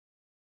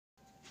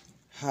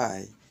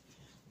Hi,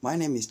 my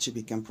name is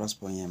Chibuikem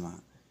Prosper Onyema.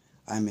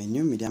 I'm a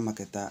new media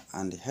marketer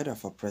and the head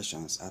of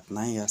operations at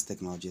 9yards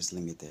Technologies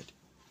Limited.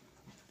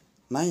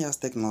 9yards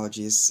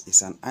Technologies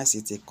is an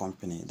ICT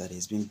company that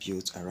is being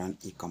built around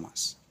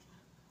e-commerce.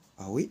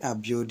 We are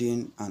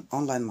building an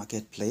online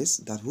marketplace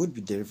that would be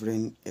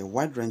delivering a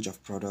wide range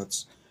of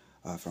products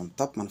from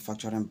top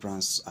manufacturing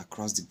brands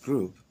across the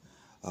group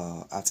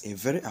at a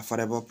very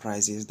affordable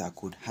prices that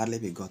could hardly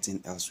be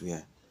gotten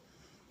elsewhere.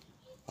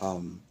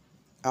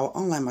 Our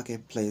online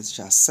marketplace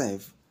shall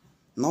serve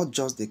not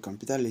just the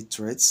computer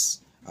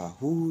literates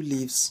who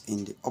lives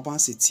in the urban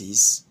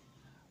cities,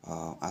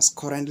 as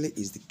currently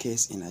is the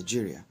case in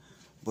Nigeria,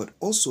 but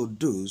also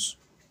those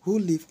who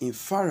live in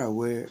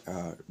faraway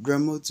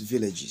remote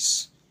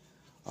villages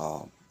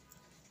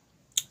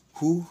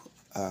who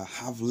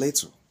have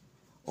little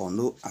or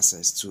no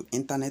access to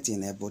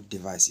internet-enabled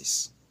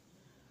devices.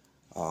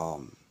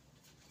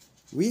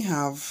 We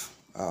have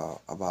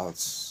about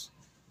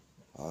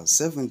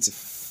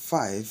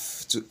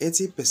 75 to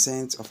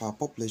 80% of our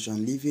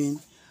population living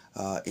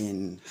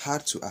in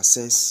hard to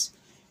access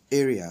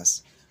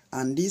areas,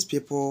 and these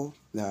people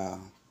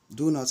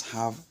do not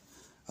have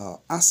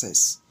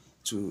access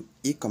to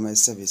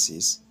e-commerce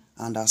services,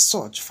 and as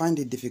such find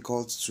it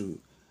difficult to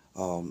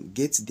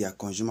get their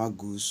consumer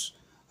goods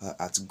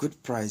at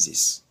good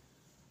prices.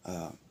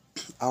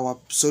 Our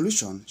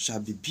solution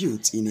shall be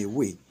built in a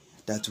way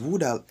that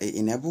would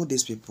enable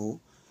these people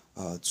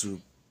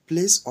to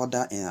place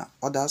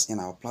orders in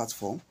our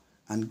platform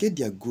and get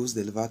their goods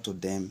delivered to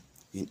them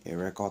in a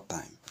record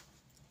time.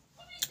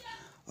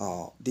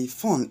 The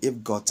fund,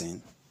 if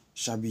gotten,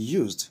 shall be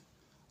used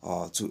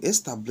to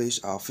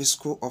establish our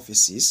physical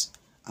offices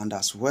and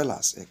as well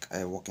as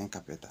a working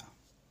capital.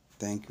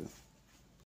 Thank you.